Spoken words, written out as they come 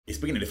it's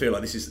beginning to feel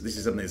like this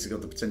is something that's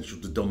got the potential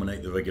to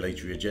dominate the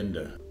regulatory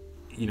agenda.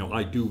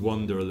 I do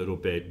wonder a little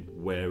bit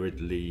where it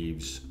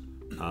leaves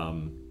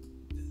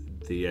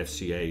the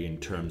FCA in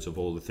terms of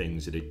all the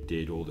things that it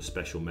did, all the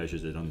special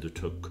measures it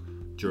undertook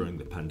during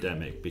the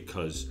pandemic,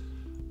 because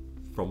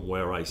from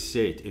where I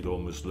sit, it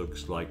almost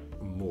looks like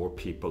more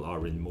people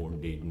are in more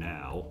need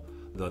now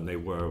than they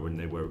were when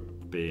they were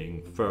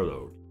being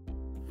furloughed.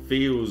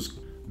 Feels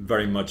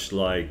very much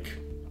like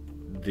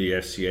the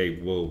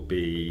FCA will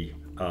be,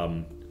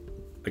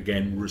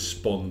 again,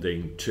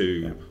 responding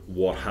to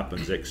what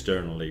happens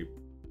externally.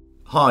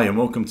 Hi and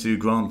welcome to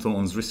Grant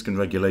Thornton's Risk and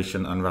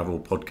Regulation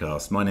Unraveled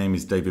podcast. My name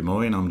is David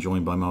Moy and I'm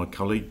joined by my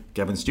colleague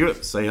Gavin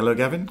Stewart. Say hello,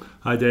 Gavin.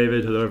 Hi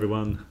David, hello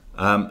everyone.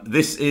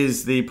 This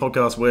is the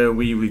podcast where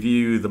we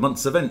review the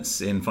month's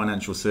events in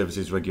financial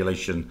services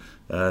regulation.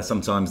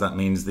 Sometimes that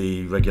means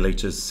the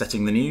regulators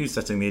setting the news,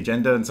 setting the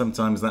agenda, and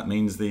sometimes that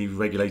means the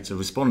regulator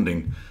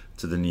responding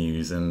to the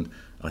news. And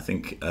I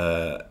think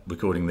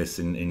recording this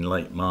in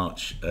late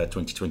March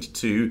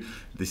 2022,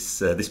 this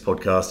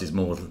podcast is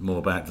more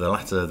about the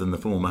latter than the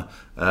former.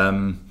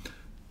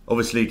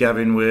 Obviously,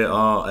 Gavin, we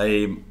are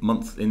roughly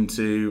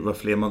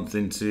a month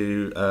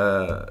into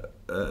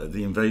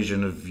the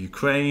invasion of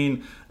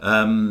Ukraine.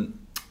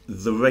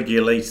 The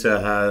regulators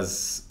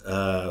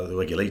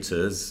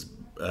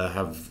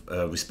have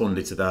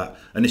responded to that.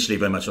 Initially,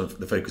 very much of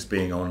the focus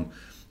being on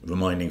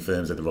reminding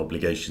firms of their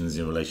obligations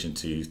in relation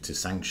to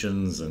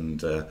sanctions.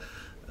 And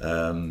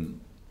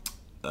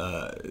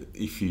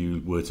if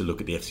you were to look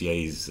at the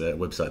FCA's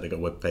website, they've got a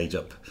web page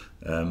up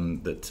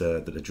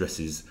that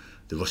addresses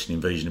the Russian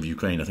invasion of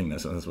Ukraine. I think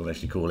that's what they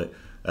actually call it.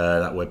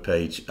 That web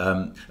page,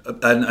 and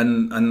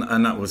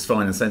that was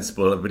fine and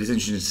sensible. But it's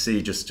interesting to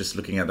see, just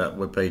looking at that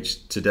web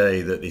page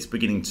today, that it's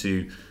beginning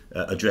to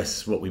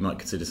address what we might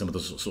consider some of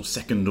the sort of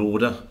second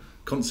order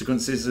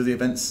consequences of the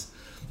events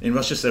in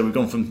Russia. So we've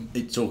gone from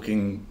it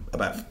talking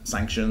about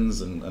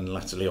sanctions and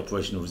latterly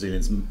operational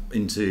resilience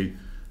into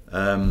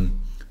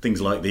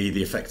things like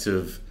the effect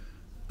of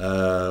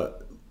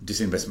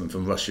disinvestment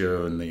from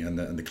Russia and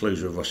the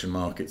closure of Russian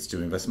markets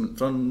to investment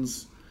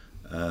funds.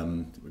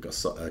 We've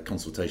got a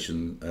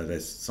consultation,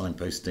 there's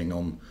signposting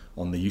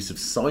on the use of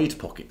side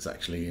pockets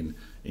actually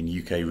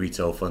in UK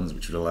retail funds,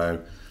 which would allow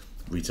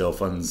retail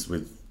funds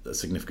with a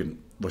significant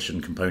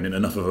Russian component,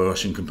 enough of a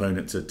Russian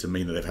component to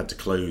mean that they've had to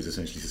close,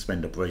 essentially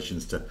suspend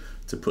operations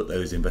to put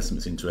those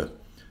investments into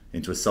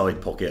a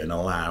side pocket and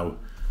allow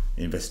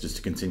investors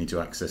to continue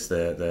to access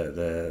their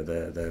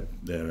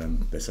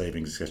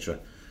savings, etc.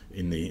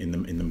 in the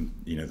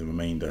the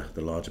remainder,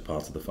 the larger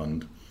part of the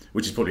fund,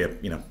 which is probably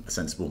a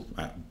sensible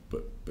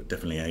but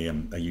definitely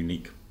a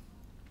unique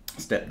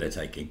step they're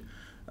taking.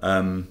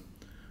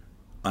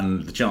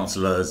 And the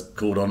Chancellor has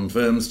called on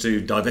firms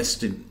to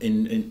divest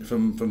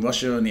from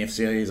Russia, and the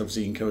FCA is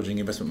obviously encouraging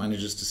investment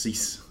managers to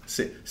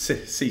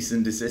cease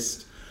and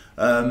desist.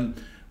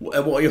 What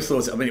are your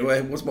thoughts? I mean,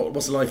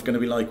 what's life going to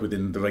be like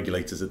within the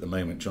regulators at the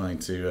moment, trying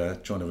to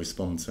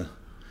respond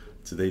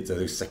to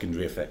those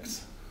secondary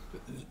effects?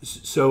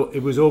 So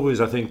it was always,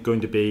 I think,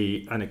 going to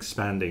be an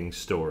expanding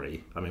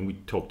story. I mean, we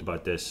talked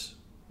about this,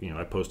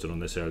 I posted on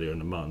this earlier in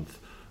the month.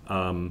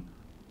 And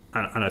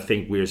I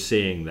think we're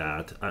seeing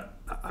that.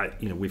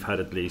 We've had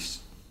at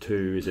least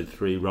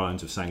 3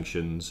 rounds of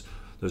sanctions.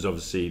 There's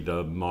obviously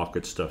the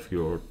market stuff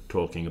you're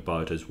talking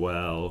about as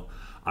well.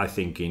 I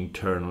think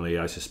internally,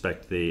 I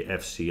suspect the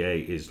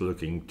FCA is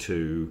looking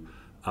to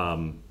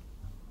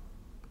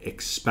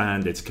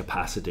expand its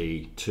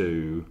capacity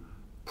to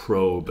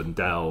probe and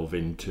delve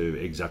into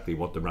exactly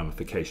what the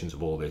ramifications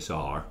of all this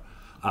are.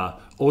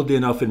 Oddly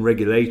enough, in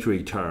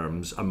regulatory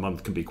terms, a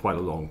month can be quite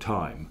a long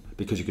time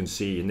because you can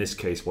see in this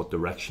case what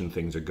direction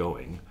things are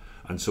going.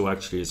 And so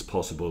actually it's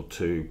possible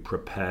to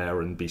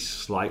prepare and be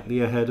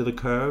slightly ahead of the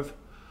curve,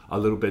 a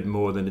little bit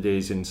more than it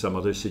is in some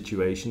other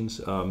situations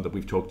that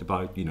we've talked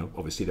about,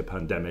 obviously the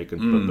pandemic,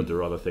 but there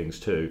are other things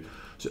too.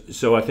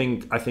 So I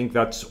think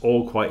that's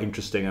all quite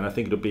interesting, and I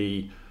think it'll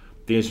be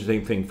the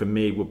interesting thing for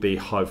me would be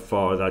how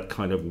far that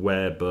kind of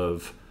web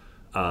of,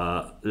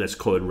 let's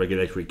call it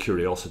regulatory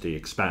curiosity,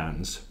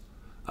 expands.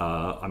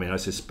 I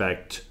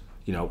suspect,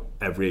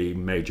 every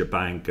major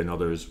bank and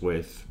others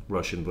with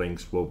Russian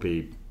links will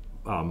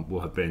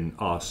have been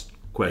asked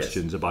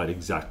questions about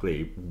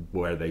exactly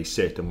where they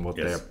sit and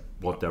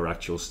what their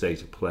actual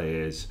state of play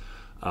is.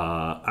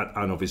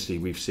 And obviously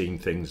we've seen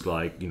things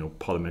like,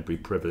 parliamentary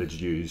privilege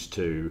used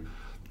to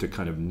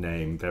kind of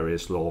name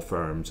various law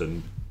firms,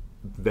 and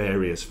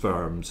various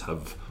firms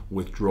have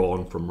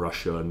withdrawn from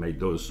Russia and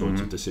made those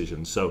sorts of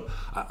decisions. So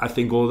I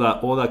think all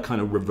that kind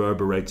of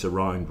reverberates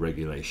around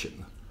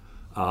regulation.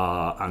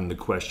 And the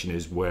question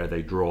is where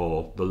they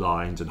draw the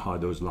lines and how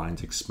those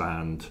lines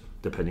expand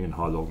depending on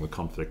how long the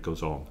conflict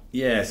goes on.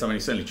 Yes,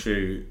 it's certainly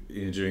true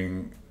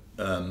during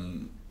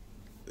the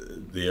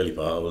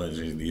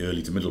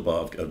early to middle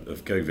part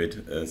of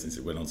COVID, since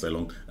it went on so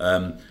long.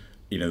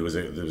 There was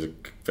a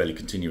fairly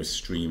continuous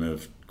stream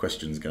of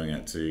questions going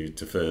out to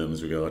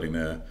firms regarding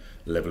their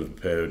level of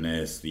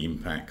preparedness, the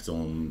impact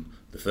on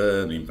the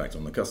firm, the impact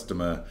on the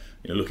customer.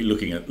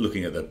 Looking at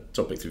the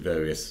topic through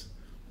various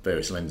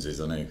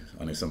lenses. I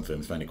know some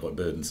firms find it quite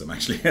burdensome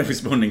actually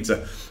responding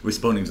to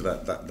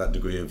that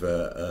degree of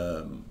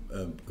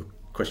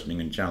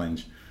questioning and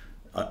challenge.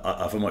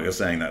 From what you're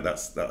saying, that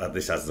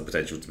this has the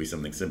potential to be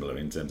something similar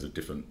in terms of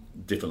different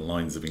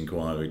lines of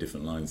inquiry,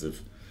 different lines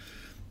of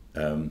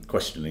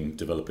questioning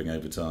developing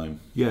over time.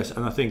 Yes,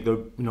 and I think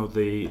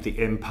the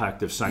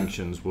impact of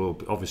sanctions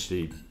will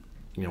obviously,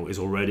 is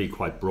already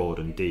quite broad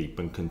and deep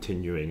and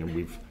continuing, and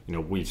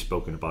we've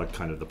spoken about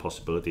kind of the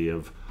possibility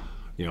of,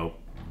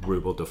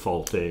 ruble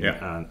defaulting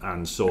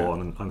and so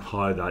on, and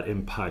how that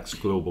impacts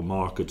global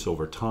markets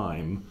over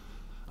time.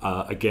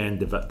 Again,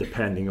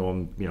 depending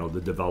on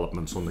the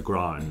developments on the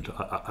ground,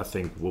 I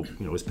think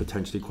is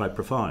potentially quite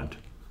profound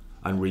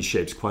and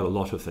reshapes quite a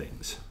lot of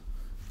things.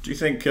 Do you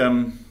think?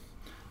 You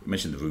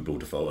mentioned the ruble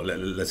default.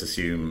 Let's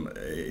assume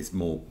it's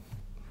more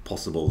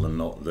possible than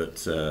not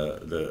that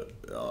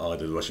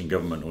either the Russian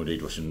government or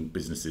indeed Russian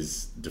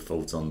businesses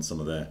default on some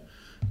of their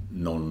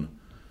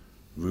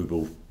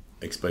non-ruble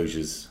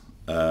exposures,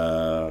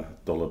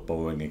 dollar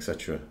borrowing,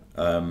 etc.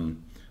 Do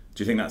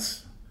you think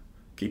that's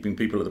keeping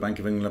people at the Bank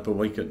of England up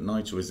awake at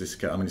night, or is this?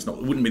 I mean, it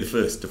wouldn't be the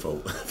first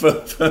default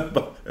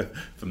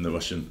from the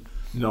Russian.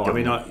 No,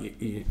 government. I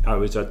mean, I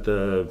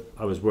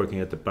was working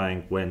at the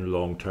bank when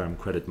long-term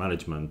credit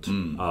management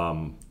in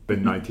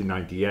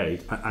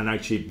 1998, and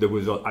actually there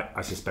was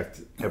I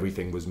suspect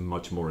everything was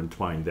much more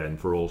entwined then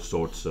for all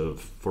sorts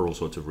of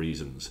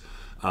reasons.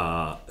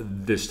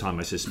 This time,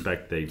 I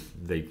suspect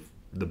the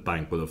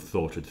bank will have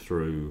thought it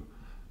through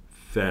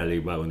fairly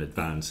well in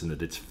advance, and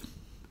that it's,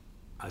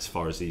 as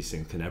far as these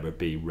things can ever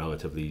be,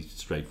 relatively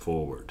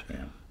straightforward.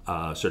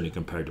 Yeah. Certainly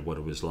compared to what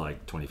it was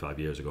like 25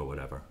 years ago,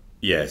 whatever.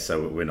 Yeah,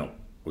 so we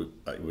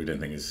don't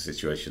think it's a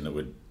situation that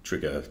would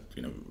trigger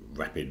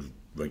rapid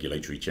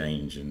regulatory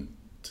change and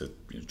to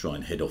try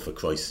and head off a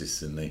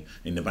crisis in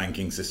the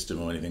banking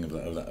system or anything of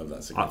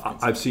that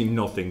significance. I've seen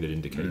nothing that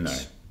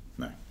indicates.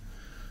 No.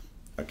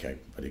 Okay,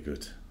 very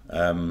good.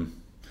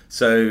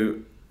 So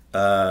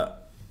a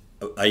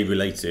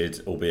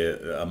related,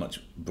 albeit a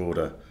much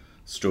broader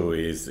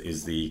story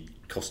is the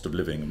cost of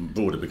living,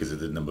 broader because of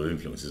the number of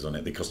influences on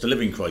it. The cost of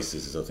living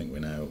crisis, as I think we're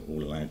now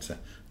all allowed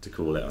to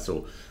call it. I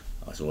saw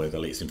the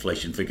latest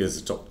inflation figures,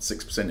 the top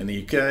 6% in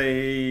the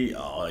UK.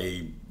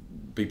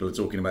 People are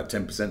talking about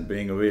 10%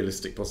 being a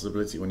realistic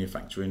possibility when you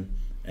factor in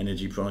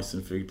energy price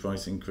and food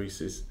price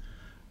increases.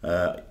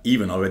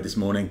 Even I read this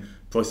morning,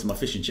 price of my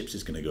fish and chips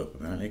is going to go up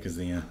apparently because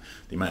the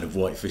amount of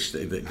white fish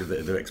that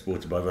they're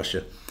exported by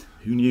Russia.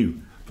 Who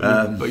knew?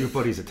 But your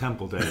body's a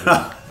temple, David.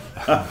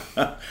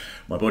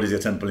 My body's a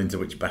temple into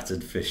which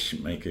battered fish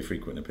make a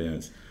frequent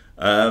appearance.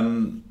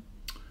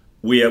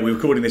 We're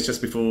recording this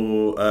just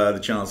before the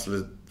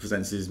Chancellor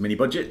presents his mini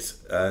budget,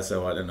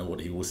 so I don't know what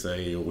he will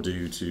say or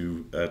do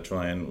to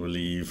try and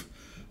relieve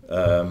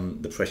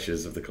the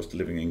pressures of the cost of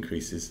living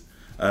increases.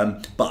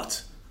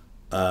 But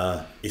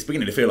it's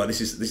beginning to feel like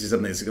this is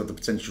something that's got the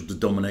potential to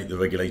dominate the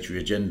regulatory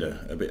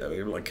agenda, a bit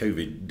like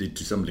COVID did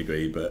to some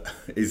degree. But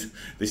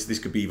this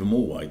could be even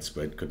more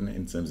widespread, couldn't it,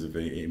 in terms of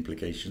the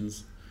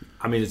implications?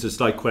 I mean, it's a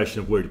slight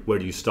question of where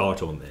do you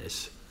start on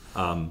this.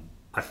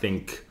 I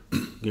think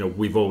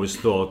we've always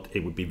thought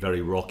it would be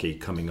very rocky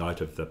coming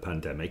out of the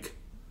pandemic,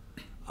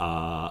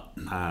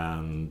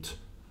 and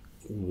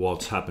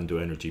what's happened to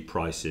energy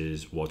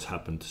prices, what's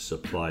happened to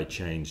supply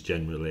chains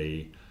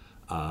generally,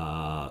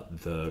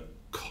 the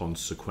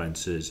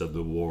consequences of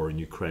the war in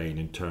Ukraine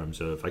in terms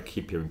of, I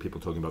keep hearing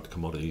people talking about the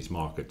commodities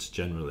markets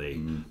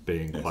generally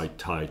being quite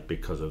tight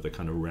because of the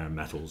kind of rare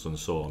metals and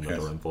so on that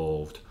are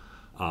involved.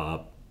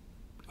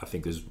 I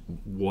think there's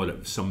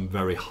some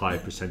very high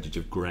percentage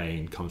of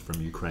grain comes from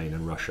Ukraine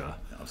and Russia.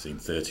 I've seen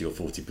 30 or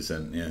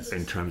 40%, yes.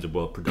 In terms of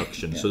world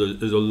production. So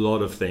there's a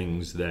lot of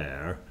things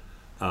there.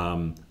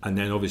 And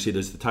then obviously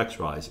there's the tax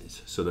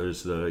rises. So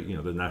there's the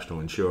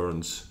national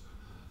insurance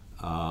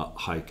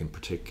hike in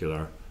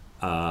particular.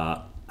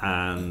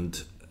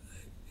 And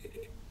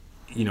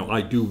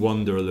I do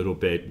wonder a little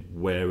bit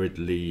where it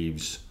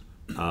leaves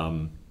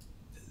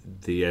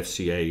the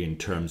FCA in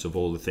terms of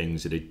all the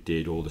things that it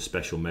did, all the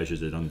special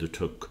measures it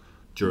undertook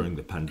during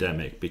the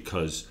pandemic,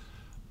 because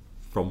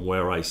from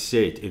where I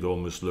sit, it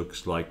almost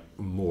looks like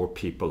more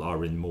people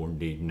are in more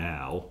need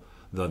now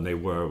than they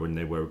were when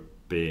they were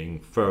being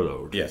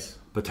furloughed. Yes.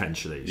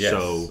 Potentially. Yes.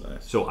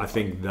 So I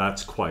think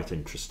that's quite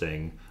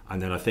interesting.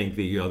 And then I think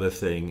the other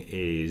thing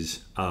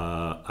is,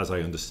 as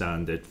I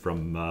understand it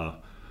from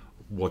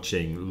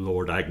watching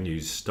Lord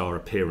Agnew's star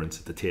appearance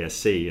at the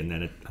TSC and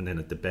then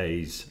at the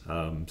Bayes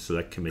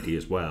Select Committee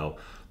as well,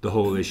 the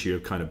whole issue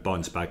of kind of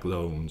bounce back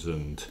loans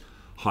and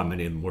how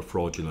many of them were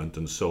fraudulent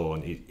and so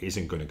on, it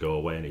isn't going to go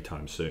away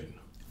anytime soon.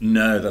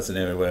 No, that's an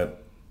area where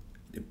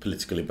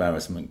political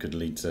embarrassment could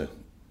lead to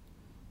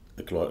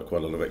quite a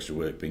lot of extra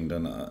work being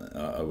done.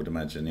 I would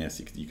imagine. Yes,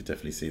 you could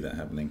definitely see that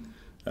happening.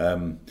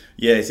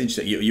 It's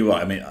interesting. You're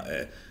right. I mean,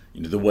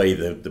 the way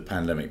the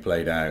pandemic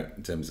played out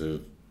in terms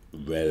of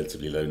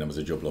relatively low numbers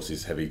of job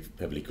losses,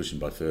 heavily cushioned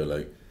by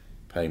furlough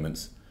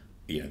payments,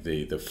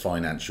 the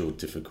financial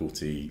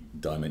difficulty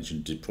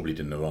dimension probably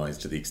didn't arise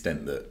to the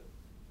extent that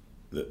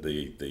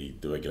the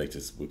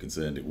regulators were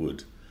concerned it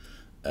would.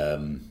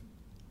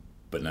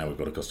 But now we've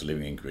got a cost of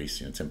living increase,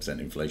 10%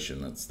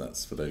 inflation.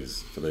 That's for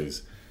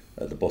those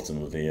at the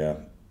bottom of the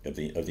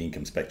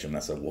income spectrum.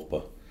 That's a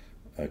whopper,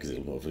 because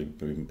it'll probably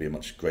be a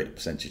much greater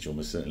percentage,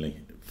 almost certainly,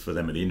 for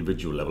them at the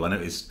individual level. I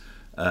noticed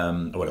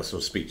I saw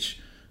a speech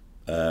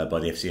by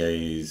the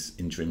FCA's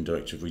interim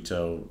director of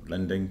retail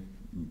lending,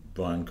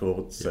 Brian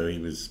Cord. So he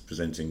was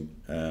presenting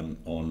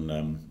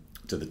on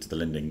to the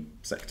lending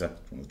sector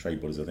from the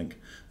trade bodies, I think.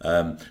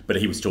 But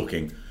he was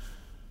talking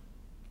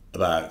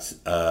about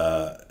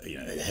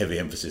heavy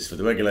emphasis for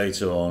the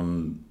regulator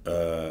on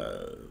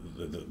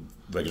the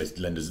regulated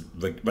lenders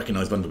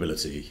recognise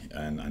vulnerability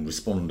and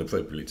respond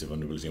appropriately to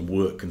vulnerability and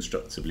work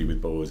constructively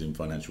with borrowers in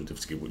financial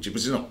difficulty.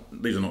 These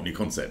are not new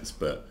concepts,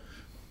 but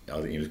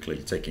I think he was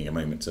clearly taking a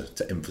moment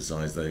to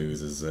emphasise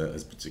those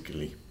as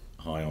particularly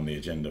high on the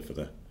agenda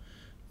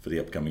for the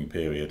upcoming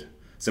period.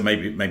 So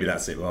maybe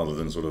that's it, rather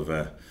than sort of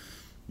the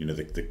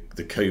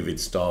COVID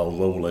style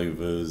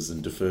rollovers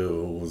and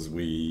deferrals.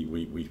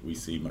 We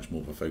see much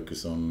more of a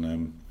focus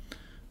on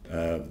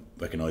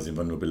recognising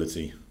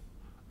vulnerability.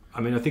 I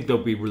mean, I think they'll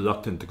be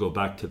reluctant to go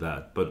back to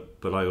that,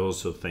 but I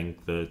also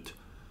think that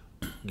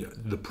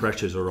the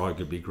pressures are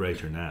arguably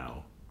greater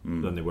now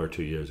than they were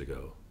 2 years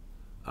ago.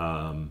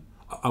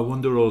 I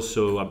wonder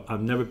also,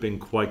 I've never been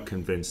quite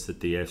convinced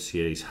that the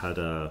FCA's had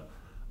a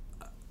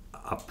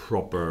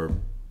proper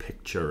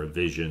picture, a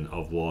vision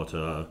of what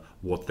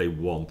they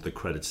want the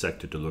credit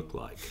sector to look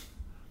like.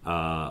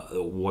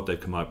 What they've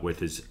come up with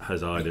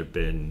has either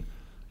been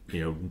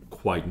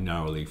quite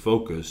narrowly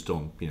focused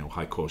on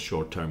high cost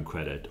short-term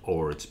credit,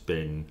 or it's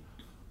been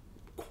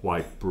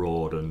quite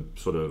broad and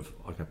sort of,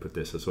 I can put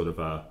this as sort of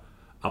a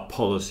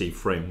policy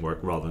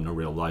framework rather than a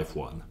real life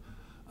one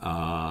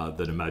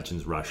that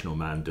imagines rational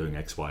man doing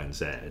X, Y, and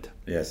Z.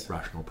 Yes,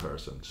 rational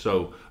person.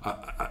 So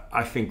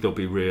I think it'll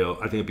be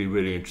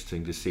really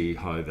interesting to see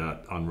how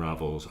that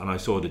unravels. And I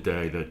saw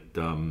today that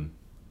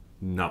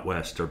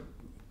NatWest are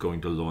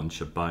going to launch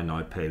a buy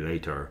now, pay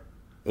later.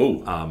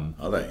 Oh,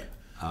 are they?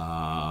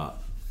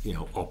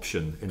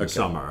 Option in the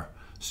summer.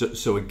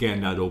 So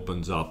again, that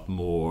opens up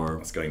more.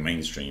 It's going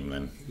mainstream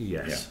then.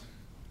 Yes. Yeah.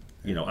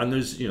 And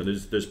there's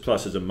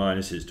pluses and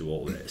minuses to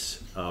all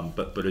this,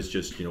 but it's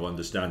just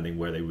understanding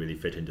where they really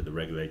fit into the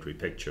regulatory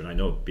picture. And I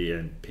know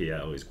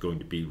BNPL is going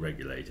to be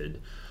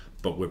regulated,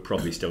 but we're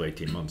probably still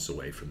 18 months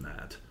away from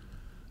that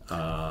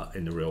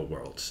in the real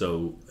world.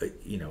 So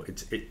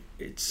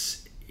it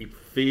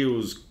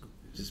feels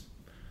just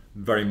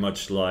very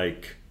much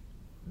like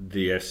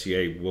the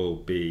FCA will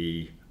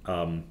be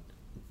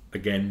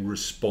again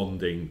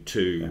responding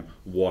to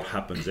what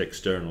happens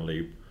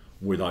externally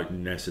without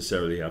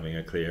necessarily having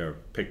a clear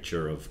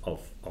picture of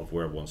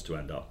where it wants to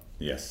end up.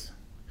 Yes.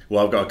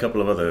 Well, I've got a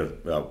couple of other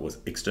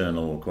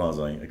external or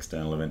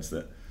quasi-external events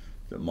that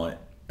might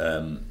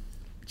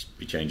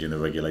be changing the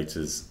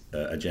regulator's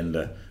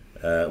agenda.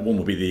 One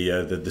will be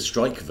the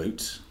strike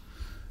vote.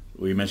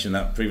 We mentioned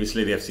that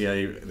previously. The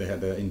FCA, they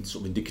had a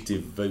sort of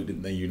indicative vote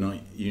in their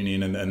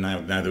union, and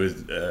now there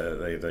is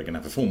they're going to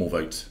have a formal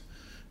vote.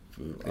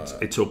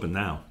 It's open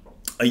now.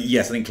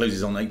 Yes, I think it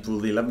closes on April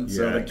the 11th.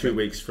 Yeah, so 2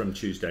 weeks from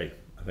Tuesday,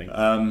 I think.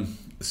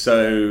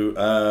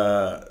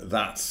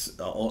 That's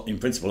in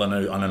principle. I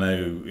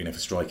know, for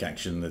strike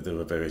action that there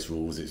are various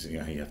rules. It's you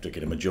have to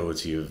get a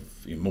majority of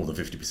more than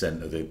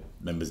 50% of the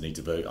members need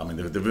to vote. I mean,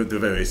 there are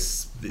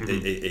various. There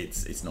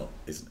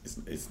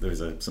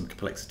is some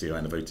complexity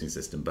around the voting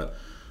system, but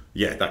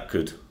yeah, that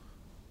could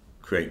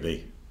create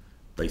the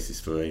basis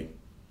for a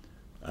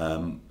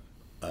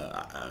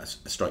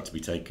strike to be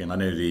taken. I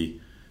know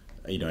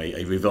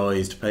a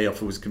revised pay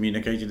offer was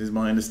communicated, is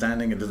my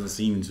understanding. It doesn't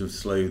seem to have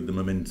slowed the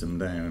momentum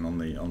down on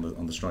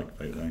the strike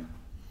vote, though.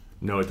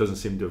 No, it doesn't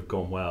seem to have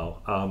gone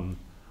well. I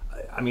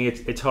mean,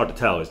 it's hard to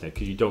tell, isn't it?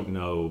 Because you don't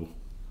know.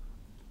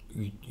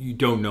 You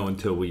don't know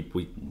until we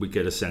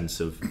get a sense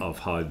of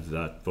how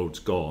that vote's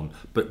gone.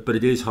 But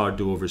it is hard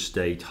to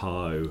overstate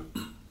how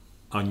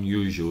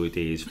unusual it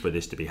is for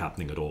this to be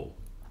happening at all.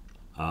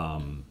 I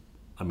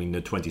mean,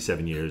 the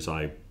 27 years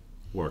I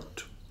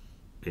worked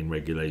in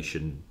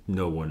regulation,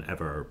 no one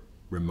ever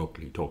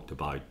remotely talked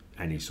about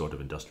any sort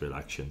of industrial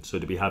action. So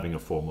to be having a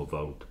formal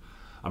vote,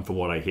 and from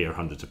what I hear,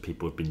 hundreds of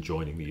people have been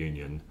joining the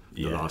union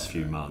the last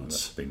few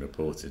months. That's been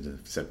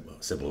reported,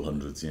 several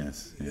hundreds,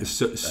 yes. Yeah.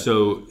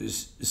 So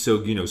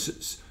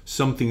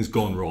something's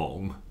gone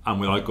wrong, and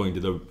without going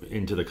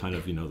into the kind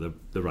of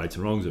the rights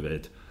and wrongs of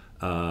it,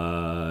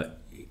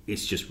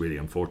 it's just really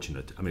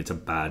unfortunate. I mean, it's a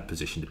bad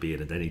position to be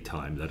in at any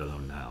time, let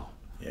alone now.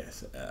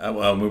 Yes.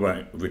 Well, we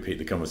won't repeat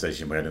the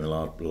conversation we had in the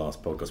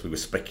last podcast. We were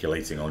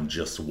speculating on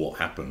just what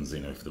happens,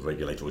 if the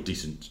regulator or a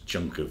decent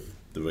chunk of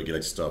the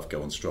regulator staff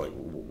go on strike.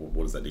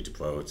 What does that do to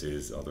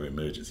priorities? Are there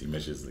emergency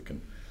measures that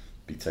can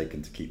be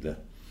taken to keep the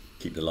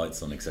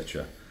lights on,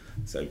 etc.?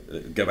 So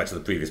go back to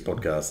the previous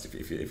podcast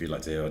if you'd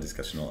like to hear our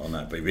discussion on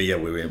that. But yeah,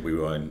 we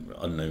were in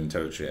unknown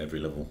territory at every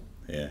level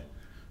here.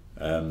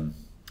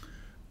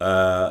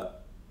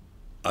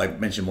 I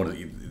mentioned one of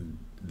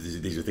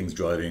these are things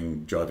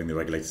driving the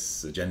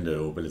regulator's agenda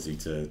or ability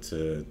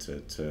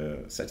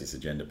to set its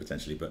agenda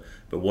potentially. But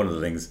one of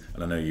the things,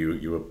 and I know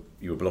you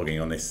were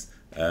blogging on this,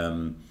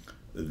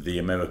 the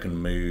American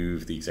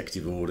move, the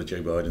executive order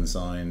Joe Biden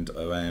signed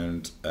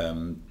around.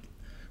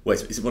 Well,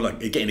 it's more like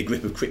getting a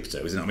grip of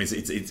crypto, isn't it? I mean,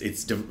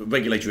 it's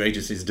regulatory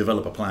agencies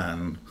develop a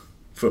plan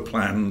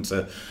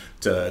to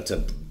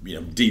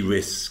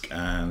de-risk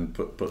and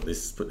put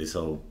this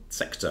whole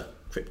sector,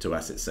 crypto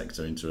asset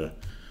sector, into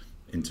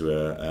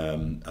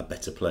a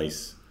better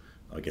place.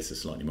 I guess a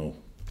slightly more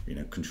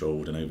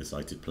controlled and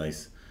oversighted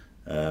place.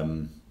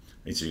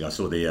 Interesting. I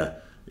saw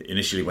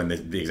initially when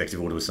the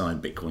executive order was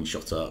signed, Bitcoin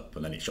shot up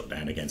and then it shot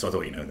down again. So I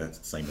thought that's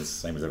the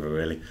same as ever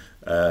really.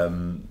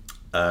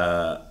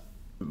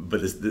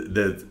 But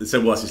so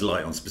whilst it's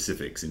light on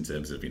specifics in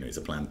terms of it's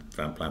a plan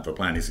for a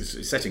plan,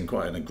 it's setting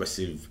quite an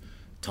aggressive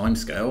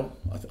timescale.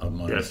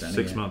 My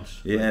understanding. 6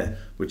 months. Yeah,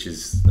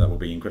 that will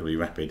be incredibly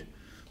rapid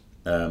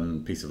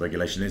piece of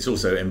regulation. It's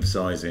also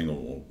emphasising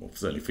or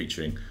certainly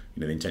featuring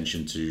the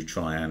intention to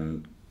try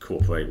and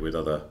cooperate with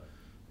other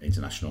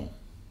international.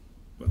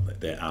 Well,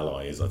 their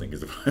allies, I think,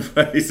 is the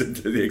phrase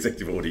that the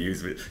executive order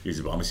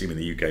uses. But I'm assuming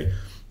the UK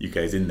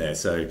is in there.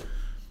 So.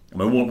 I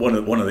mean, one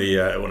of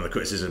the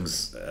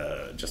criticisms,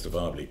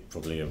 justifiably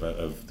probably,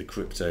 of the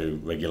crypto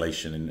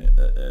regulation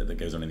that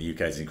goes on in the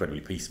UK is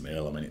incredibly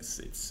piecemeal. I mean, it's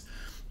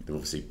there are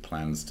obviously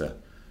plans to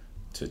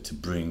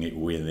bring it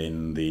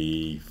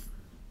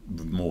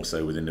more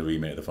so within the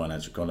remit of the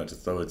Financial Conduct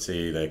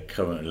Authority. They're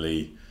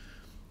currently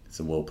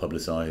some well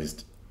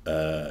publicised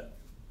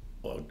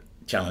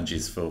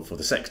challenges for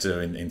the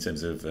sector in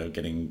terms of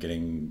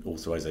getting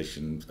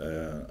authorisation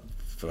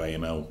for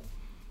AML.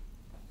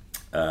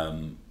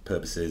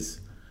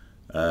 Purposes.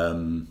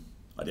 Actually,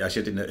 I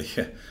didn't know.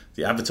 Yeah,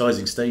 the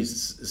Advertising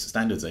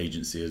Standards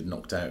Agency has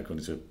knocked out,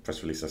 according to a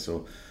press release I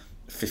saw,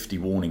 50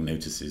 warning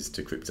notices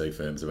to crypto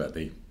firms about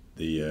their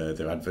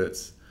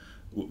adverts,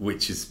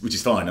 which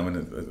is fine. I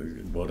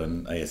mean, well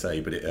done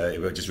ASA, but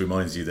it just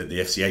reminds you that the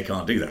FCA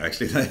can't do that.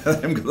 Actually, they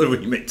haven't got the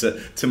remit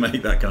to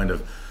make that kind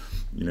of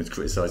to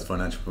criticise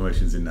financial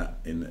promotions in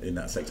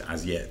that sector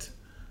as yet.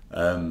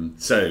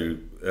 So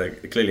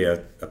clearly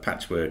a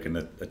patchwork and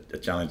a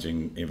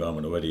challenging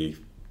environment already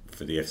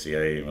for the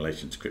FCA in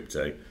relation to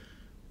crypto.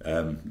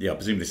 I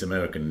presume this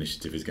American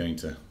initiative is going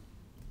to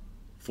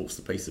force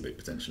the pace a bit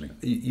potentially.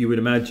 You would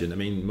imagine. I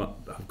mean,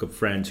 I've got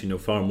friends who know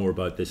far more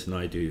about this than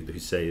I do who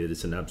say that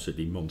it's an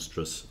absolutely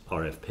monstrous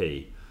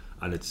RFP,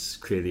 and it's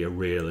clearly a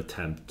real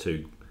attempt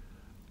to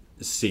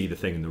see the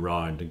thing in the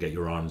round and get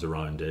your arms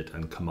around it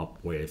and come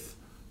up with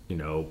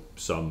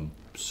some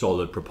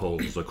solid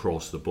proposals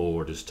across the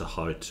board as to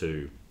how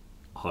to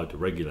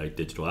regulate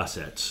digital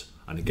assets.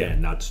 And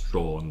again, that's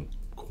drawn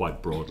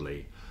quite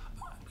broadly,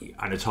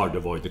 and it's hard to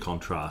avoid the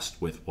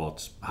contrast with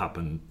what's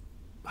happening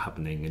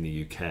in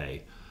the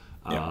UK.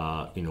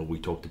 We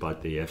talked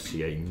about the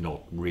FCA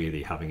not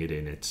really having it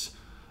in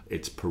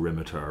its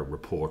perimeter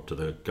report to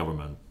the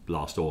government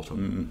last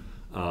autumn,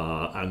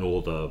 and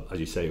all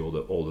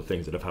the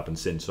things that have happened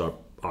since are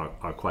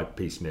quite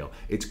piecemeal.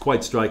 It's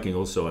quite striking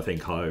also, I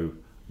think, how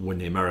when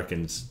the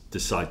Americans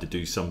decide to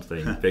do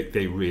something,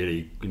 they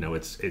really,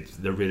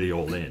 they're really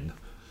all in.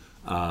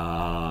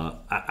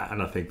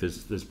 And I think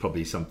there's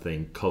probably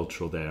something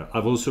cultural there.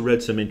 I've also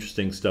read some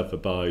interesting stuff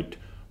about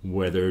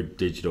whether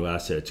digital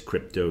assets,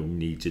 crypto,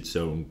 needs its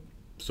own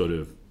sort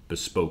of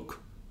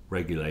bespoke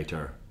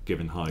regulator,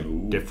 given how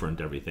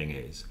different everything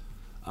is.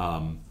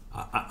 And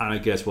I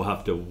guess we'll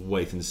have to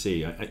wait and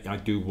see. I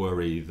do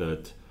worry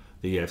that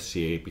the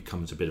FCA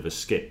becomes a bit of a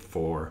skip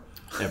for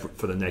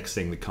the next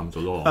thing that comes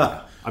along.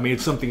 I mean,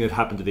 it's something that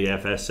happened to the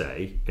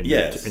FSA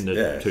in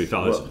the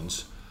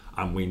 2000s,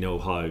 and we know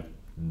how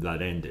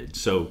that ended.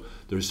 So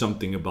there's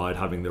something about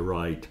having the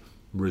right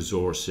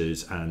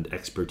resources and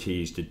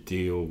expertise to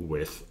deal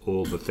with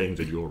all the things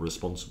that you're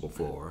responsible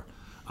for.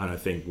 And I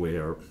think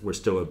we're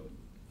still, I'm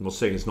not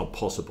saying it's not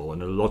possible,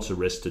 and there are lots of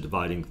risks to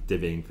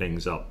divvying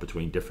things up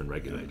between different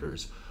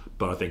regulators,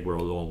 but I think we're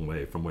a long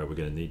way from where we're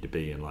going to need to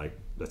be in,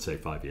 let's say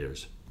 5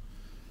 years.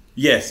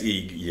 Yes,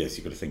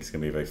 you've got to think it's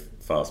going to be a very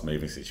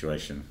fast-moving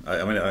situation.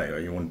 I mean,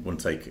 you want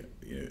to take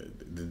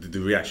the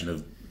reaction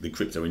of the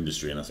crypto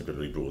industry, and that's a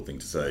really broad thing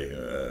to say.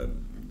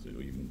 You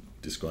can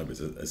describe it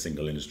as a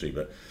single industry,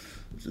 but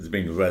there's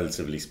been,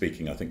 relatively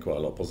speaking, I think, quite a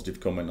lot of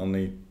positive comment on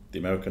the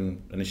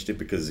American initiative,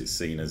 because it's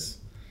seen as,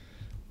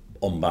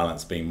 on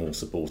balance, being more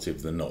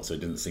supportive than not. So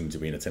it didn't seem to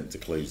be an attempt to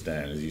close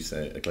down, as you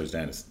say,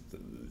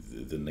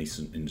 the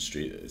nascent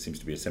industry. It seems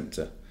to be an attempt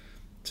to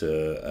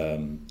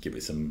give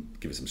it some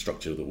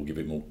structure that will give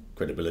it more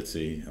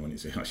credibility. I mean,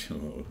 it's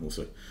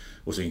also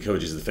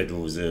encourages the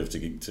Federal Reserve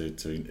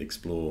to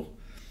explore,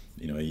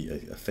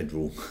 a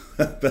federal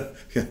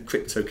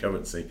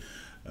cryptocurrency,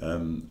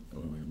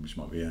 which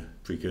might be a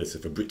precursor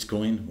for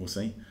Bitcoin. We'll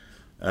see.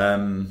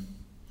 So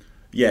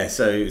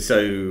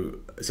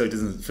it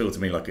doesn't feel to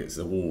me like it's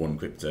a war on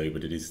crypto,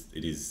 but it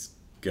is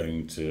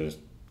going to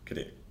get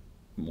it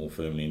more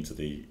firmly into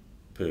the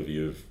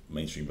purview of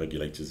mainstream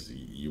regulators.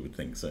 You would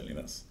think, certainly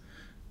that's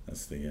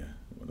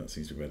Well, that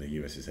seems to be where the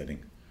US is heading.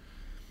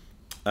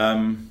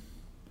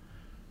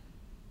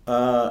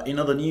 In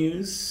other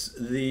news,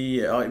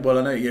 I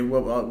know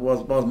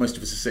while most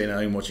of us are sitting at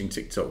home watching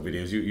TikTok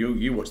videos,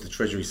 you watch the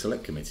Treasury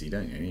Select Committee,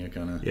 don't you? You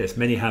kind of Yes,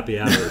 many happy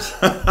hours.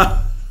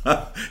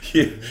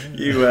 you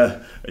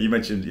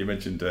mentioned one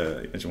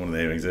of the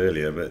hearings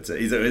earlier, but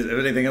is there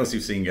anything else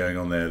you've seen going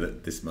on there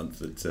this month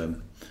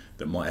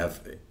that might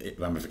have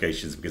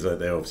ramifications, because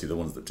they're obviously the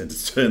ones that tend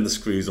to turn the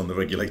screws on the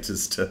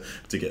regulators to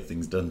get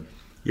things done?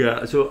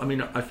 Yeah, so I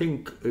mean, I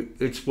think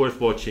it's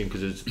worth watching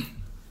because it's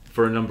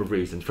for a number of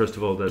reasons. First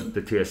of all, the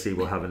TSC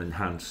will have an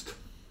enhanced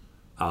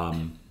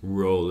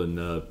role in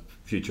the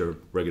future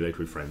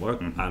regulatory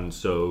framework, and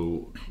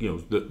so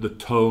the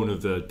tone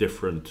of the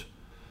different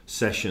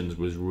sessions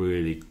was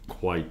really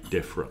quite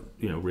different,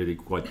 really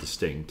quite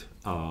distinct.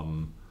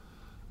 There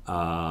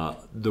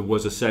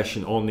was a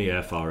session on the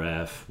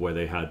FRF where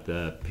they had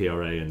the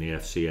PRA and the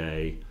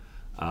FCA,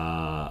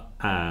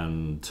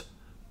 and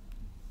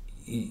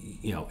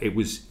it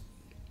was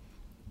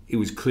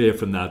clear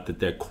from that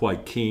they're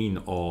quite keen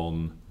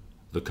on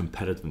the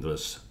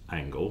competitiveness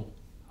angle,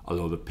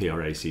 although the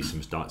PRA sees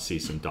some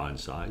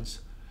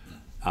downsides.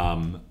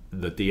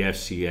 That the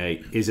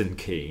FCA isn't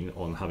keen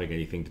on having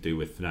anything to do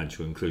with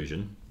financial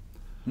inclusion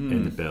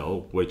in the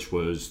bill, which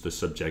was the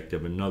subject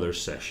of another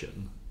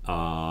session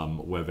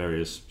where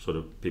various sort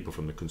of people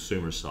from the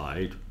consumer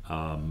side,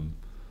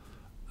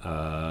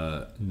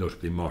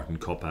 notably Martin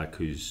Kopak,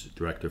 who's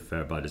director of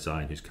Fair by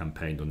Design, who's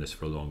campaigned on this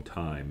for a long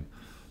time,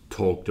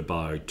 talked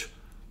about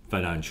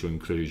financial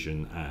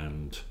inclusion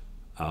and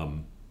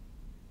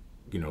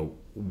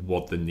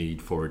what the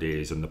need for it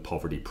is and the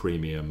poverty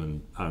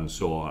premium and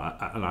so on.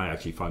 And I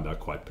actually found that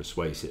quite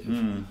persuasive.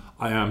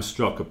 I am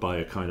struck by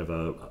a kind of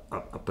a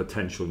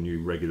potential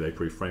new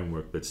regulatory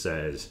framework that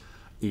says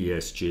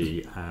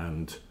ESG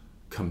and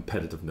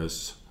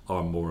competitiveness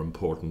are more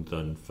important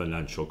than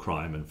financial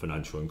crime and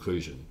financial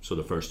inclusion. So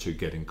the first two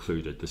get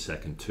included, the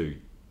second two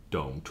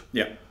don't.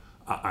 Yeah.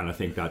 And I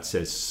think that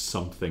says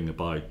something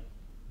about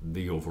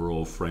the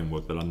overall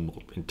framework that I'm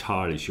not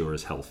entirely sure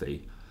is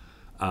healthy.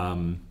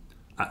 And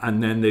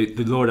then the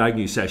Lord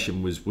Agnew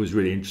session was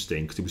really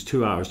interesting because it was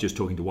 2 hours just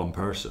talking to one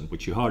person,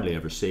 which you hardly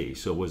ever see.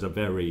 So it was a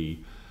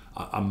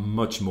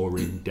much more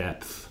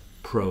in-depth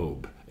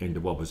probe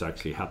into what was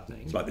actually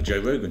happening. It's like the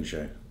Joe Rogan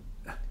show.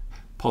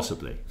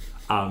 Possibly.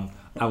 And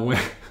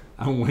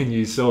when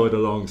you saw it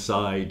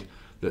alongside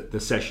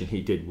the session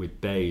he did with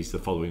Bayes the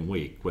following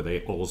week, where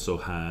they also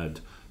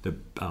had the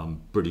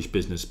British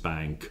Business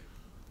Bank,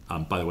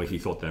 by the way, he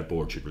thought their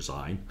board should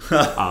resign,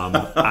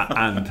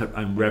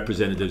 and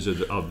representatives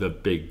of the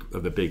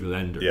big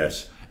lenders.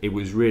 Yes. It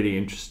was really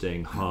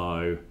interesting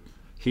how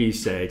he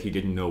said he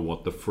didn't know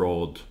what the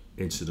fraud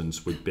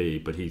incidents would be,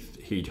 but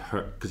he'd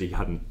heard, because he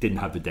didn't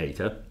have the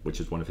data, which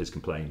is one of his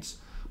complaints,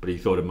 but he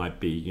thought it might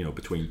be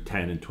between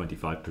 10 and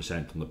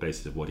 25% on the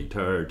basis of what he'd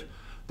heard.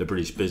 The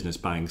British Business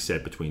Bank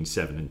said between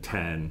 7 and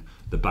 10.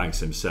 The banks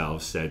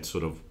themselves said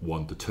sort of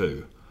 1 to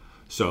 2.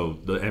 So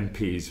the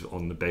MPs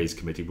on the Bayes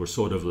committee were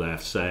sort of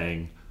left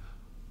saying,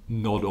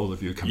 not all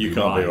of you can be right. You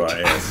can't be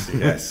right,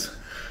 yes.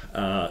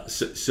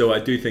 So I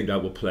do think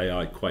that will play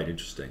out quite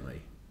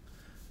interestingly.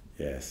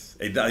 Yes.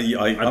 And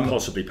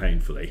possibly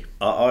painfully.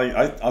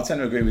 I tend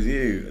to agree with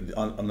you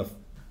on the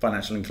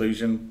financial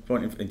inclusion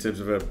point in terms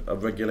of a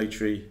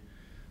regulatory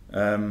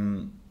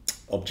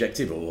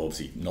objective, or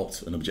obviously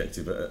not an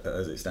objective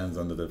as it stands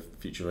under the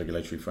future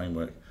regulatory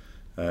framework.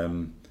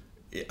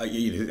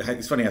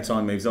 It's funny how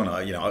time moves on.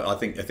 I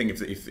think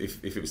if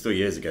it was 4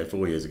 years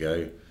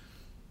ago,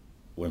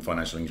 when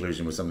financial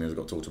inclusion was something that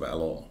got talked about a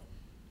lot,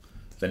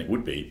 then it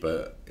would be.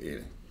 But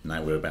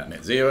now we're about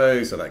net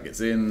zero, so that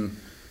gets in.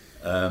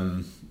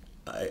 And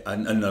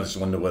I just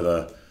wonder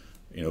whether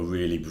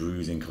really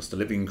bruising cost of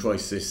living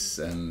crisis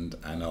and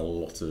a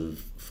lot of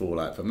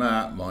fallout from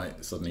that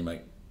might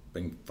suddenly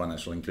bring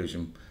financial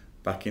inclusion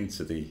back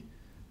into the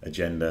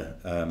agenda.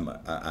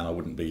 And I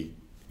wouldn't be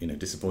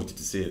disappointed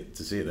to see it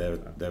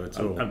there at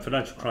all. And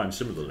financial crime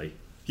similarly.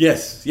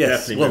 Yes.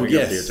 Definitely moving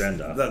up the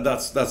agenda.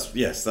 That's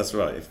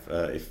right. If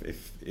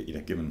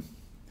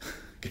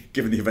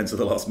given the events of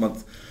the last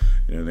month,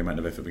 the amount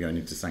of effort we're going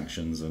into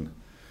sanctions and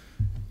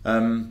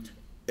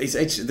there's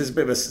a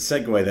bit of a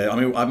segue there. I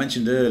mean, I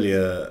mentioned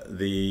earlier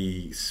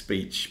the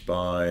speech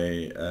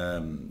by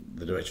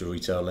the director of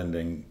retail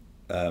lending.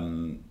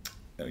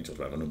 He talked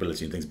about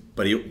vulnerability and things,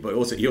 but he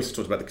also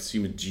talked about the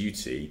consumer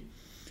duty,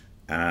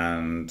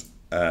 and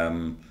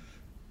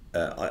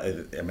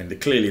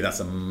clearly that's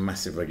a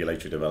massive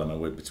regulatory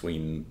development. We're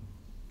between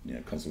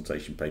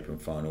consultation paper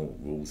and final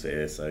rules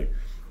here, so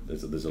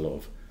there's a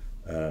lot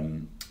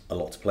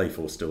to play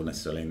for still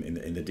necessarily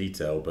in the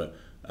detail. But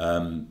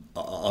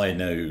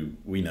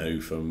we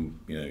know from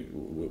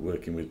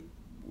working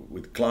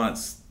with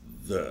clients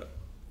that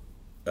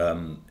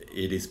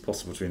it is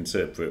possible to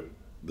interpret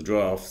the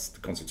drafts, the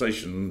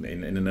consultation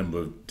in a number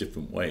of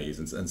different ways,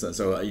 and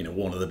so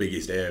one of the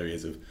biggest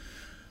areas of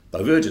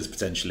divergence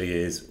potentially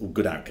is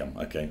good outcome.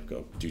 Okay, we've got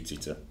a duty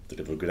to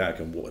deliver a good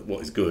outcome.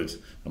 What is good?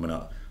 I mean,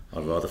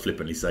 I'd rather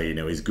flippantly say,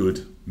 is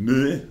good,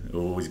 meh,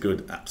 or is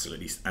good,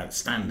 absolutely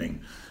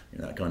outstanding.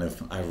 That kind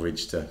of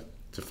average to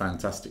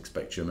fantastic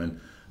spectrum.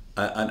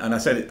 And I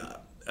said it,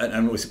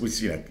 and we,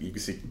 you can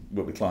see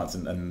work with clients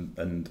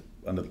and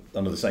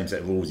under the same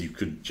set of rules, you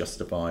could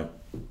justify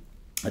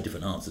a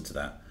different answer to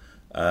that.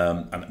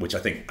 And which I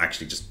think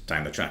actually just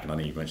down the track, and I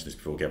know you mentioned this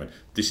before, Kevin,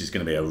 this is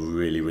going to be a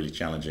really, really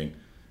challenging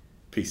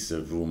piece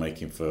of rule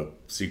making for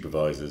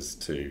supervisors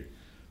to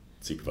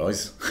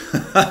supervise,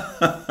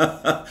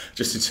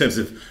 just in terms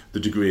of the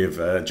degree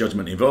of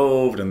judgment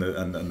involved and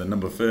the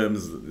number of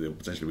firms that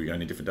potentially we're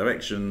going in different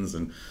directions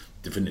and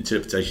different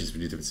interpretations for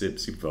different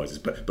supervisors.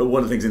 But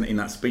one of the things in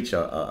that speech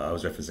I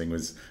was referencing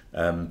was,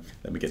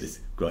 let me get this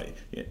right.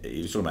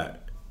 He was talking about,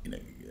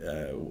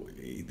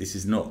 this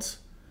is not.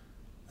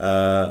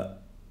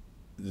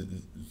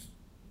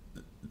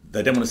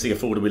 They don't want to see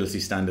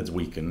affordability standards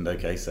weakened.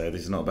 Okay, so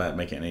this is not about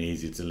making it any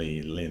easier to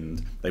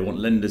lend. They want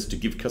lenders to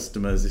give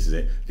customers, this is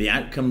it, the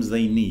outcomes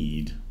they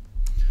need,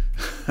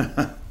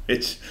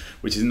 which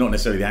is not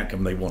necessarily the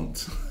outcome they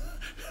want,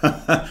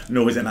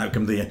 nor is it an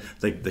outcome the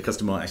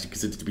customer might actually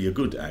consider to be a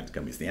good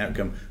outcome. It's the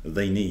outcome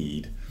they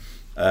need.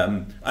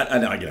 This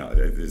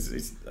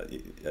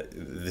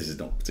is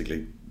not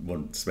particularly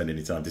one to spend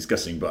any time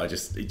discussing, but it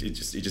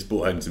just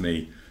brought home to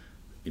me.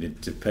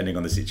 Depending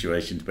on the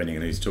situation, depending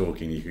on who's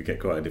talking, you could get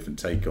quite a different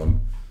take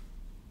on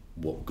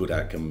what good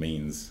outcome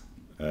means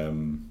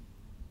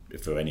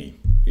for any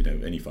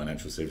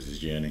financial services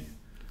journey.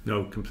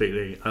 No,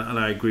 completely, and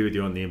I agree with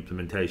you on the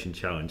implementation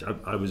challenge.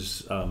 I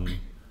was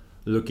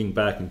looking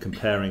back and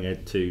comparing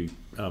it to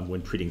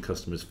when treating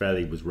customers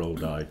fairly was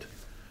rolled out,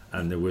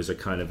 and there was a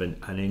kind of an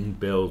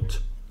inbuilt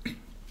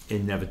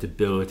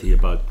inevitability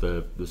about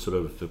the sort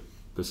of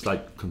the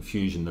slight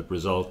confusion that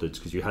resulted,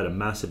 because you had a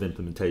massive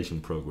implementation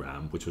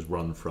program which was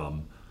run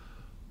from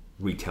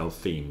retail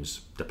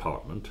themes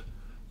department.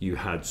 You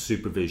had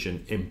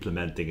supervision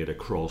implementing it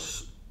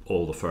across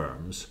all the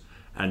firms,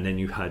 and then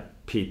you had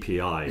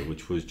PPI,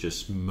 which was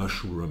just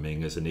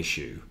mushrooming as an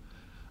issue,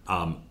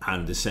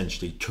 and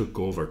essentially took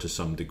over to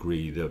some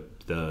degree the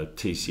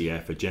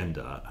TCF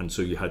agenda. And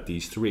so you had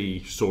these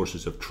three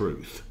sources of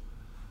truth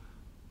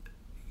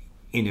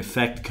in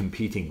effect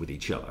competing with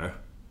each other,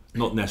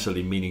 not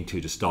necessarily meaning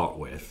to start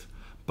with,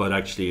 but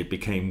actually it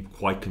became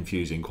quite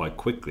confusing quite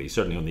quickly,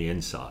 certainly on the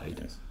inside.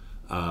 Yes.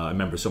 I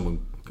remember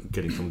someone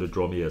getting someone to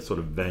draw me a sort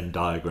of Venn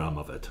diagram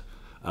of it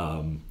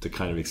to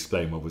kind of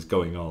explain what was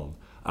going on.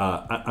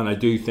 And I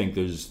do think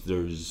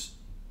there's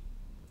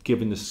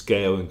given the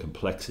scale and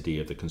complexity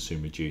of the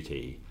consumer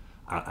duty,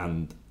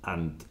 and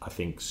I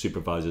think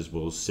supervisors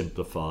will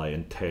simplify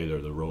and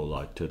tailor the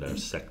rollout to their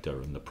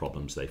sector and the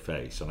problems they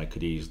face. And I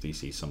could easily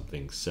see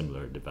something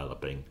similar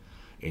developing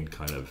in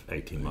kind of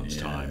 18 months'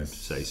 time,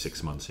 say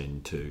 6 months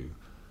into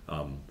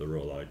the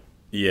rollout.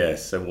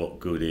 Yes, so what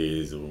good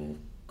is, or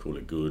call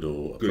it good,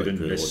 or good in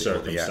this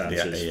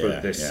circumstances for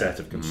this set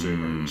of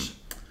consumers.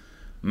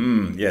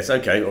 Yes,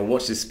 okay, well,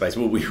 watch this space.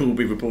 We will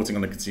be reporting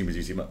on the consumer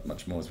duty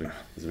much more as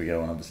we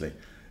go on, obviously.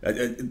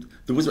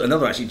 There was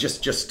another, actually,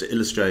 just to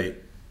illustrate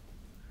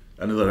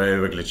another area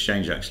of regulatory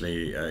change,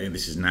 actually.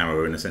 This is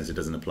narrower in the sense it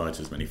doesn't apply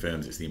to as many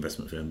firms. It's the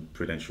investment firm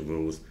prudential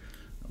rules.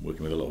 I'm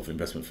working with a lot of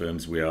investment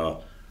firms. We are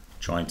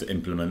trying to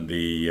implement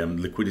the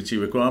liquidity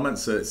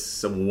requirements. So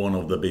it's one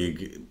of the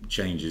big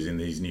changes in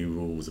these new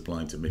rules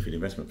applying to MiFID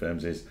investment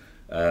firms is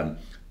that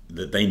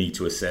they need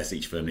to assess,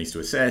 each firm needs to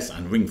assess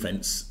and ring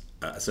fence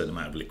a certain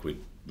amount of liquid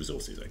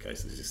resources. Okay,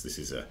 so this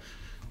is a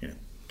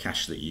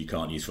cash that you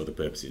can't use for other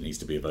purposes. It needs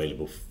to be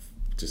available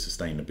to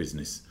sustain the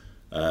business.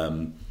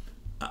 And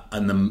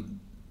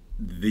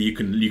you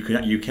can,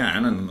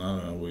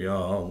 and we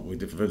are with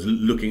different firms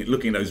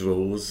looking at those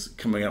rules,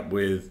 coming up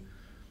with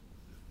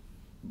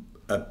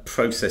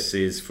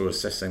processes for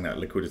assessing that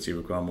liquidity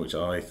requirement, which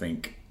I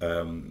think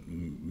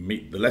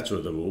meet the letter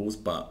of the rules,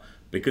 but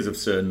because of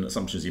certain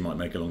assumptions you might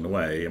make along the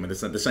way, I mean,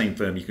 the same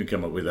firm, you can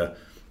come up with that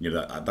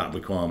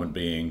requirement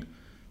being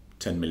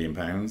 £10 million,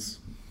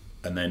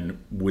 and then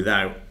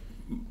without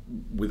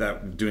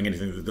doing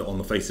anything that on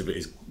the face of it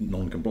is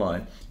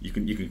non-compliant, you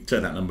can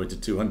turn that number into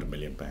 £200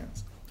 million.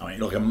 I mean,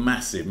 like a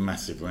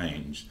massive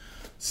range.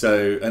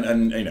 So,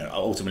 and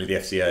ultimately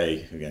the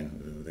FCA,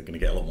 again, they're going to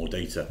get a lot more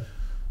data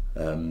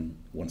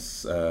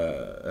once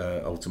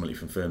ultimately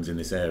from firms in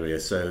this area.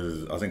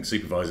 So I think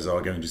supervisors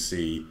are going to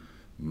see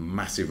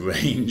massive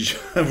range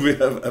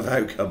of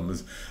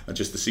outcomes, and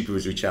just the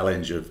supervisory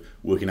challenge of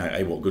working out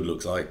A, what good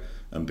looks like,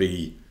 and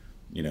B,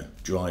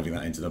 driving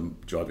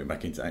it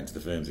back into the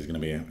firms is going to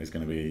be a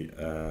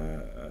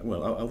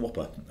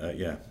whopper.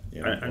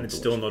 And it's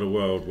still not a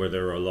world where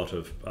there are a lot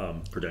of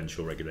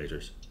prudential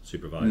regulators,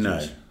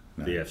 supervisors.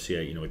 No. The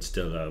FCA, it's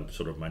still a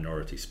sort of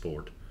minority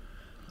sport.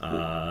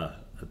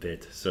 A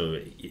bit, so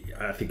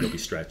I think they'll be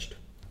stretched.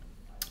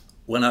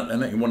 Well, I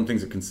think one of the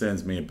things that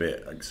concerns me a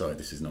bit, sorry,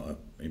 this is not an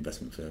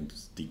investment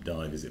firm's deep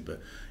dive, is it?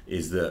 But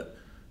is that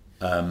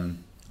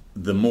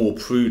the more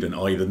prudent,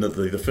 i.e.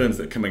 the firms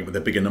that are coming with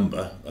a bigger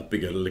number, a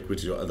bigger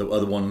liquidity, are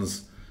the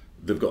ones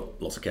that've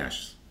got lots of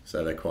cash,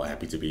 so they're quite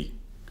happy to be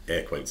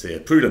air quotes here,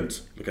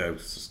 prudent. Look how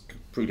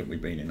prudent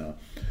we've been in our.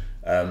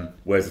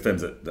 Whereas the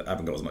firms that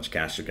haven't got as much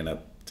cash are going to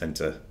tend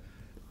to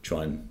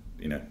try and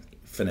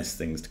finesse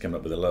things to come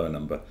up with a lower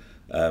number.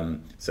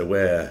 So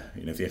where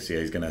if the FCA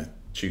is going to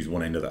choose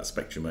one end of that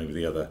spectrum over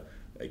the other,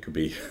 it could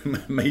be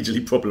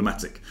majorly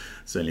problematic.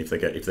 Certainly,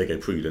 if they go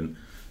prudent,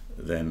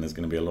 then there's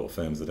going to be a lot of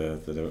firms that are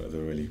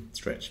really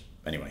stretched.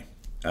 Anyway,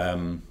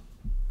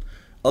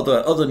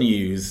 other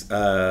news.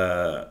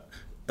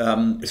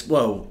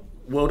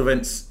 World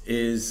Events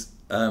is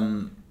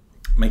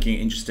making it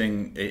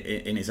interesting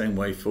in its own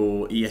way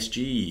for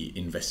ESG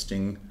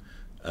investing,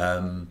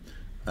 and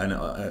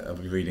I'll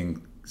be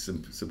reading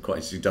some quite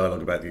interesting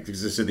dialogue about it,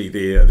 because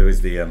there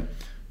is the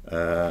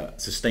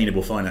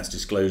sustainable finance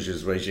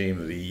disclosures regime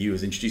that the EU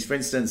has introduced, for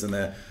instance, and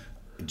they're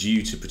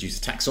due to produce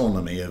a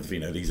taxonomy of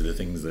these are the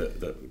things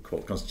that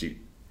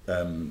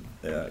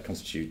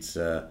constitutes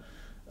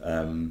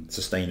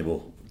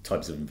sustainable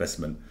types of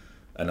investment.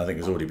 And I think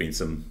there's already been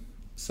some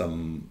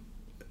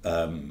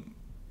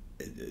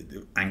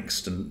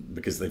angst, and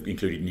because they've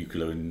included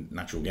nuclear and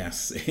natural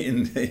gas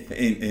in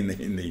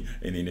the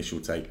initial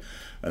take,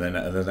 and then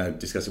they're now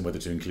discussing whether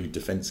to include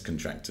defence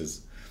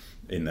contractors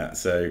in that.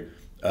 So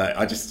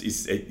this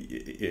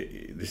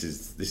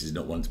is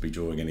not one to be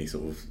drawing any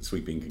sort of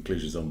sweeping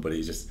conclusions on, but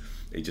it just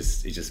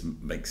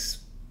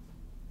makes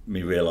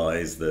me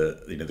realise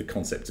that the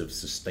concept of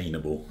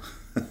sustainable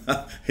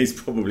is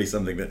probably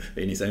something that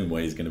in its own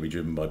way is going to be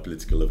driven by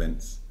political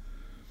events.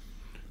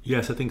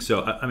 Yes, I think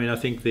so. I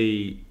think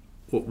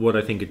what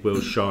I think it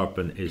will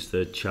sharpen is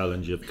the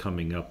challenge of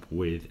coming up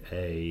with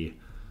an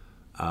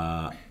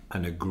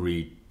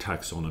agreed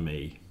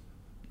taxonomy,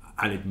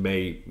 and it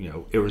may,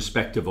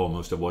 irrespective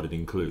almost of what it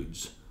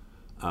includes,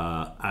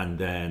 and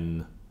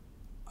then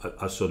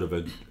a sort of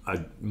a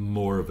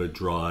more of a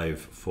drive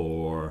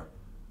for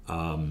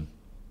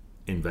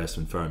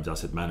investment firms,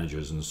 asset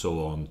managers, and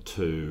so on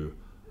to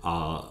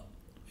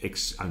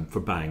and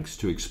for banks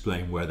to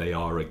explain where they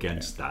are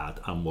against that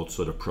and what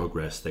sort of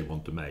progress they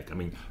want to make. I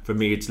mean, for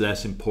me, it's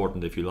less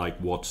important, if you like,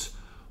 what's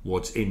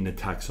in the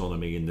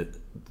taxonomy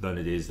than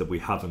it is that we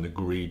have an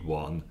agreed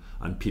one,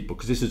 and people,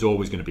 because this is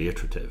always going to be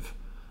iterative,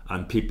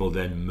 and people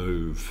then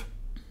move,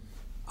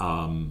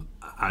 and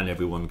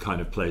everyone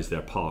kind of plays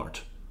their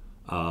part.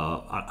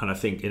 And I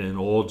think in an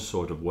odd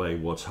sort of way,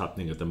 what's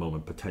happening at the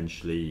moment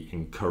potentially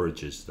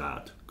encourages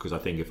that. Because I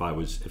think if I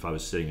was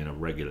sitting in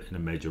a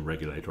major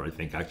regulator, I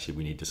think actually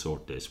we need to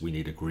sort this. We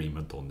need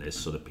agreement on this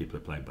so that people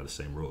are playing by the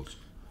same rules.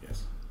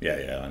 Yes.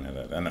 Yeah, I know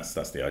that, and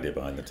that's the idea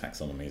behind the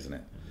taxonomy, isn't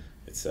it?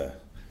 It's an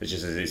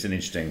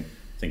interesting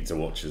thing to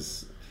watch,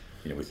 as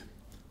with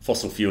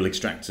fossil fuel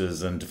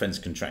extractors and defence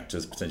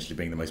contractors potentially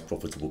being the most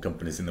profitable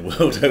companies in the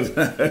world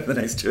over the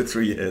next 2 or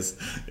 3 years.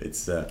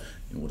 It's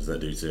what does that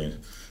do to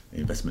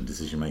investment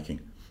decision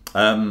making?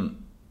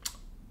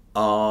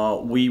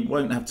 We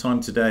won't have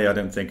time today, I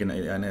don't think, and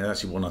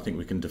actually one I think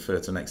we can defer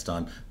to next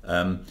time.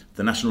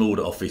 The National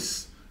Audit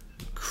Office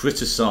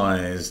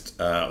criticised,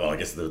 I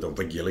guess the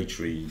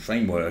regulatory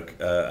framework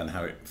and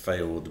how it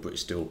failed the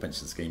British Steel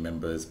pension scheme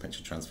members,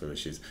 pension transfer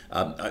issues.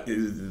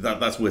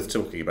 That's worth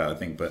talking about, I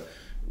think, but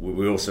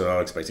we also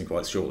are expecting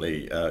quite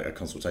shortly a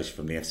consultation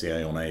from the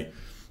FCA on a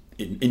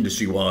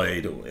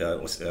industry-wide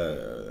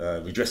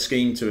redress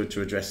scheme to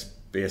address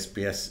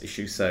BSPS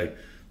issues. So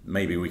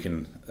maybe we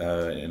can,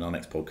 in our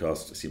next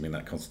podcast, assuming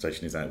that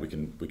consultation is out, we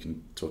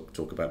can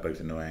talk about both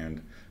and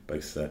around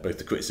both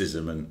the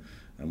criticism and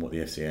what the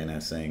FCA are now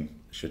saying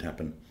should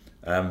happen.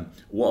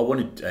 What I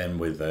wanted to end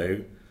with,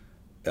 though,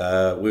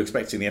 we're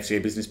expecting the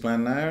FCA business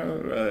plan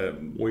now.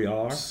 We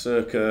are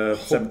circa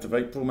 7th of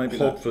April, maybe.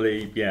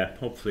 Hopefully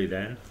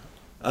then.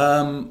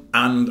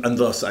 And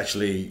thus,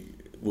 actually,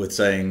 worth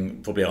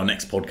saying, probably our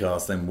next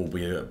podcast then we'll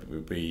be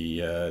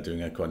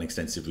doing quite an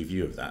extensive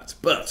review of that.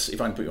 But if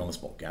I can put you on the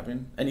spot,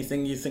 Gavin,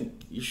 anything you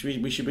think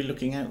we should be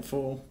looking out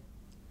for?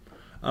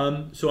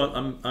 So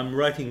I'm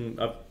writing.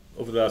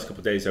 Over the last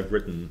couple of days, I've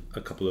written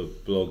a couple of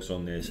blogs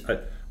on this.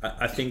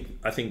 I think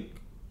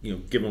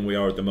given we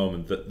are at the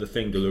moment, the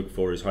thing to look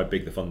for is how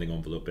big the funding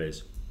envelope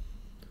is.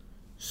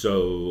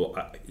 So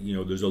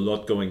there's a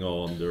lot going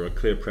on. There are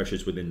clear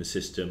pressures within the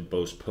system,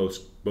 both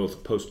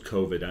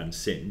post-COVID and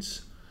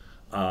since.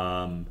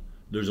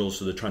 There's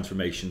also the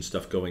transformation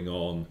stuff going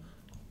on.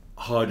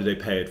 How do they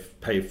pay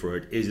for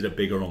it? Is it a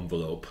bigger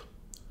envelope?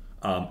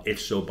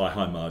 If so, by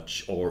how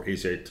much? Or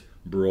is it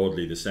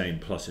broadly the same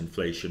plus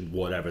inflation,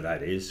 whatever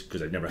that is?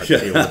 Because I've never had to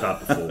deal with that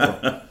before.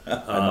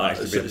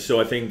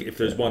 So I think if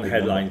there's one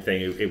headline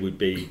thing, it would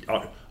be: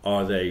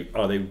 are they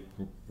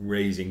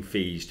raising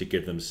fees to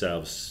give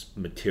themselves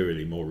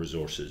materially more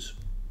resources?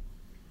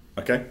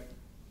 Okay,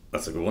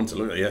 that's a good one to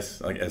look at. Yes,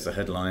 as a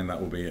headline,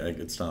 that will be a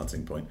good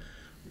starting point.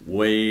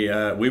 We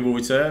will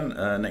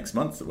return next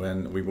month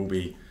when we will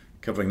be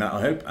covering that,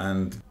 I hope.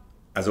 And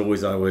as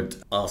always, I would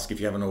ask, if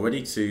you haven't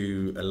already,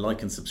 to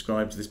like and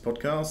subscribe to this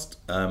podcast.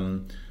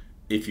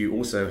 If you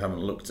also haven't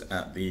looked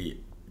at the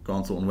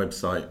Grant Thornton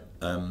website,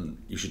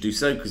 you should do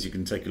so, because you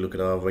can take a look at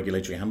our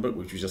regulatory handbook,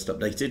 which we just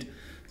updated.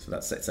 So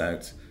that sets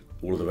out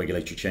all of the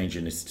regulatory change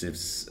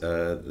initiatives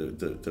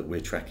that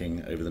we're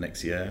tracking over the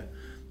next year.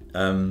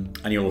 And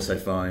you'll also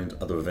find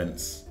other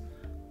events,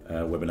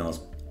 webinars,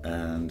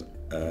 and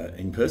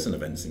in-person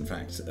events, in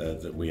fact,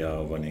 that we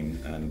are running,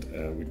 and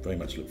we very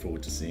much look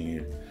forward to seeing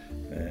you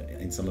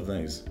in some of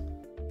those.